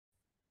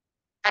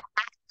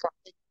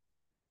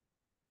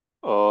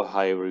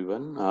Hi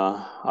everyone.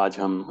 आज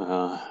हम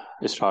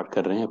start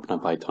कर रहे हैं अपना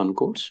पाइथन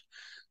कोर्स।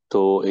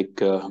 तो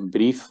एक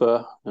ब्रीफ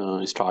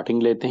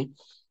स्टार्टिंग लेते हैं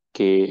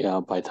कि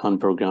पाइथन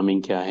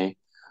प्रोग्रामिंग क्या है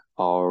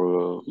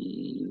और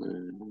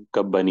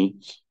कब बनी।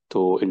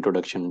 तो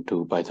इंट्रोडक्शन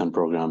टू पाइथन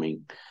प्रोग्रामिंग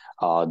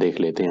देख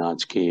लेते हैं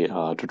आज के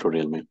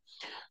ट्यूटोरियल में।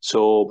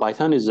 सो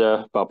Python is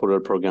a popular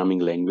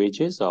programming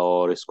languages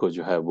और इसको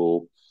जो है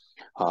वो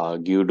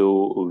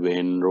ग्यूडो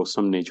वेन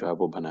रोसम ने जो है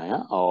वो बनाया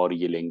और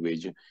ये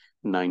लैंग्वेज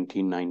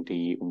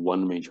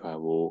 1991 में जो है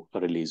वो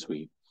रिलीज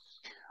हुई।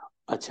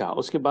 अच्छा,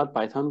 उसके बाद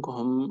पाइथन को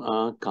हम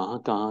कहाँ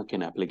कहाँ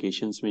किन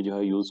एप्लीकेशंस में जो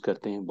है यूज़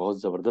करते हैं।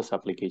 बहुत ज़बरदस्त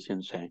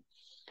एप्लीकेशंस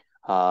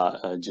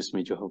हैं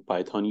जिसमें जो है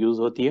पाइथन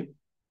यूज़ होती है।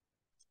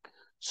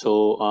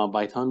 सो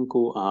पाइथन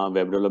को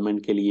वेब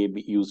डेवलपमेंट के लिए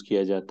भी यूज़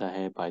किया जाता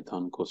है,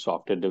 पाइथन को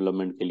सॉफ्टवेयर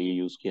डेवलपमेंट के लिए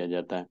यूज़ किया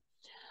जाता है,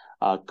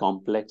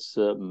 कॉम्प्लेक्स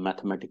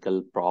मैथमेटिकल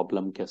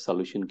प्रॉब्लम के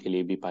सॉल्यूशन के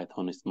लिए भी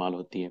पाइथन इस्तेमाल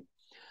होती है,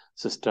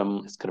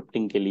 सिस्टम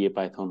स्क्रिप्टिंग के लिए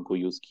पाइथन को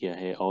यूज़ किया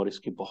है और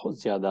इसकी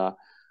बहुत ज़्यादा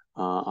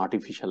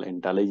आर्टिफिशियल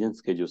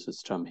इंटेलिजेंस के जो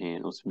सिस्टम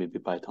हैं उसमें भी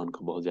पाइथन का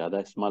बहुत ज़्यादा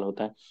इस्तेमाल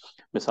होता है।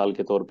 मिसाल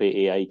के तौर पे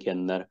एआई के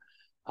अंदर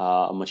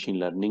मशीन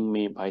लर्निंग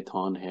में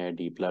पाइथन है,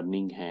 डीप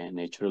लर्निंग है,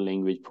 नेचुरल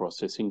लैंग्वेज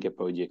प्रोसेसिंग के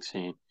प्रोजेक्ट्स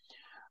हैं।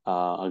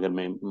 अगर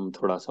मैं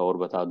थोड़ा सा और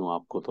बता दूं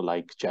आपको तो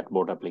लाइक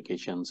चैटबॉट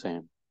एप्लीकेशंस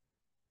हैं,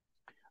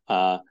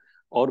 आ,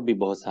 और भी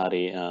बहुत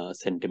सारे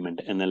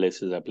सेंटिमेंट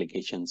एनालिसिस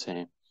एप्लीकेशंस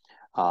हैं,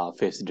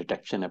 फेस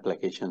डिटेक्शन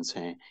एप्लीकेशंस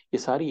हैं। ये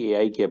सारी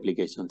एआई की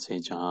एप्लीकेशंस हैं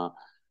जहाँ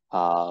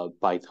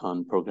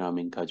पाइथन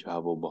प्रोग्रामिंग का जो है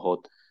वो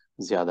बहुत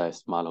ज़्यादा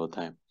इस्तेमाल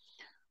होता है।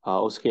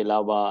 उसके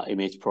अलावा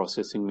इमेज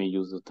प्रोसेसिंग में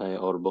यूज़ होता है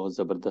और बहुत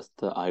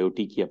ज़बरदस्त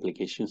आईओटी की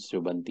एप्लीकेशंस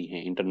जो बनती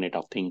हैं, इंटरनेट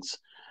ऑफ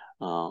थिंग्स,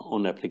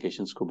 उन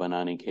एप्लीकेशंस को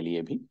बनाने के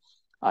लिए भी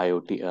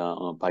आईओटी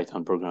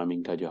पाइथन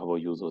प्रोग्रामिंग का जो है वो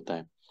यूज़ होता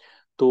है।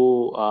 तो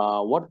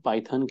what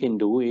Python can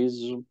do is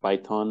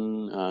Python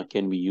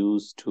can be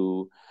used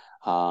to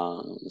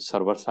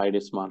server side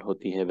इस्तेमाल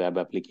होती है वेब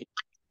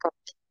एप्लीकेशन।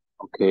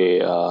 ओके,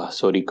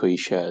 सॉरी, कोई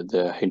शायद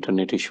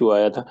इंटरनेट इशू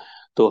आया था।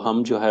 तो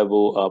हम जो है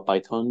वो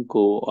पाइथन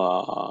को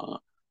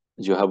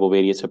जो है वो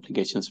वेरियस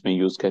एप्लीकेशंस में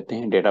यूज़ करते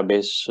हैं,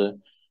 डेटाबेस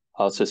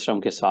सिस्टम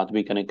के साथ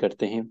भी कनेक्ट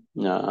करते हैं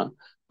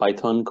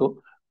पाइथन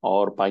को।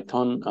 और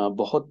पाइथन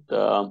बहुत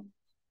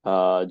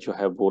जो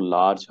है वो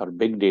लार्ज और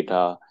बिग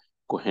डेटा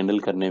को हैंडल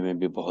करने में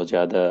भी बहुत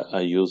ज़्यादा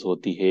यूज़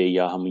होती है।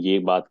 या हम ये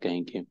बात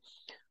कहें कि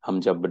हम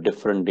जब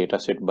डिफरेंट डेटा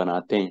सेट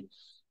बनाते हैं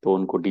तो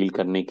उनको डील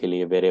करने के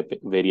लिए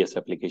वेरियस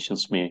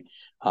एप्लीकेशंस में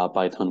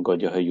पाइथन का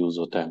जो है यूज़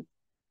होता है।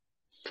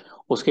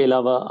 उसके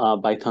अलावा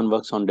Python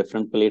works on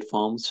different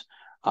platforms,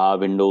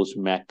 Windows,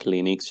 Mac,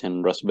 Linux,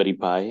 and Raspberry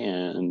Pi.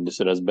 And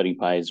this Raspberry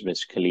Pi is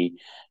basically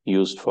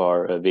used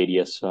for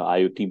various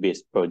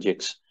IoT-based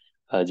projects.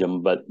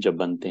 जब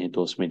बनते हैं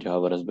तो उसमें जो है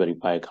वो Raspberry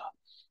Pi का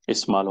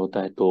इस्तेमाल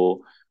होता है,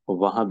 तो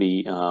वहाँ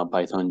भी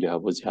पाइथन जो है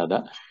वो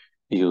ज़्यादा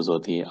यूज़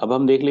होती है। अब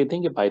हम देख लेते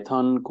हैं कि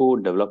पाइथन को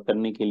डेवलप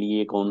करने के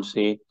लिए कौन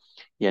से,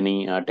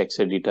 यानी टेक्स्ट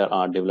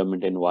एडिटर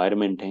डेवलपमेंट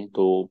एनवायरनमेंट हैं।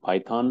 तो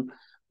पाइथन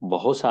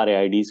बहुत सारे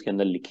आईडीज के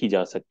अंदर लिखी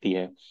जा सकती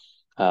है।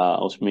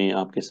 उसमें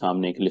आपके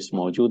सामने एक लिस्ट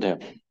मौजूद है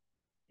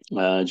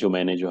जो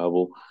मैंने जो है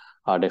वो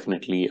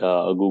डेफिनेटली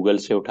गूगल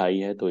से उठाई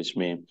है। तो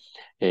इसमें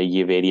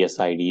ये वेरियस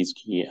आईडीज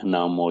की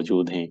नाम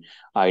मौजूद हैं।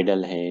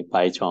 आइडल है,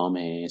 पाइचार्म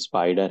है,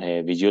 स्पाइडर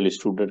है, विजुअल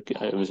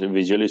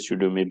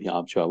स्टूडियो में भी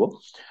आप जो है वो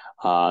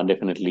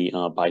डेफिनेटली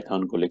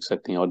पाइथन को लिख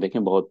सकते हैं। और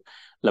देखें, बहुत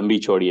लंबी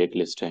चौड़ी एक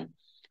लिस्ट है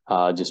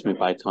जिसमें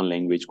पाइथन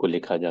लैंग्वेज को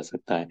लिखा जा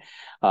सकता है।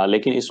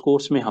 लेकिन इस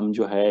कोर्स में हम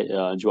जो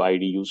है जो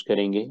आईडी यूज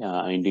करेंगे,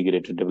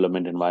 इंटीग्रेटेड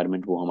डेवलपमेंट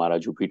एनवायरनमेंट, वो हमारा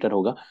जुपिटर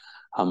होगा।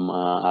 हम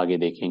आगे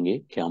देखेंगे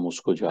कि हम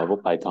उसको जो है वो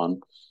पाइथन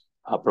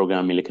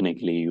प्रोग्राम में लिखने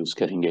के लिए यूज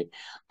करेंगे।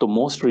 तो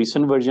most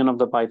recent version of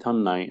the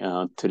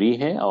Python 3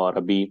 है और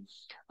अभी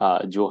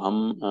जो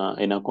हम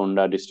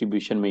एनाकोंडा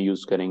डिस्ट्रीब्यूशन में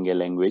यूज करेंगे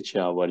language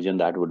version,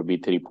 that would be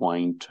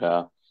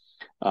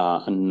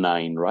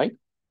 3.9, right.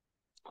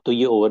 तो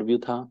ये ओवरव्यू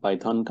था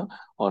पाइथन का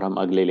और हम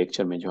अगले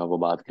लेक्चर में जो है वो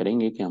बात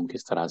करेंगे कि हम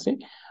किस तरह से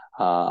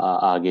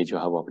आगे जो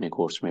है वो अपने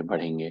कोर्स में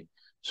बढ़ेंगे।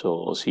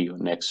 सो सी यू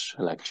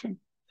नेक्स्ट लेक्चर।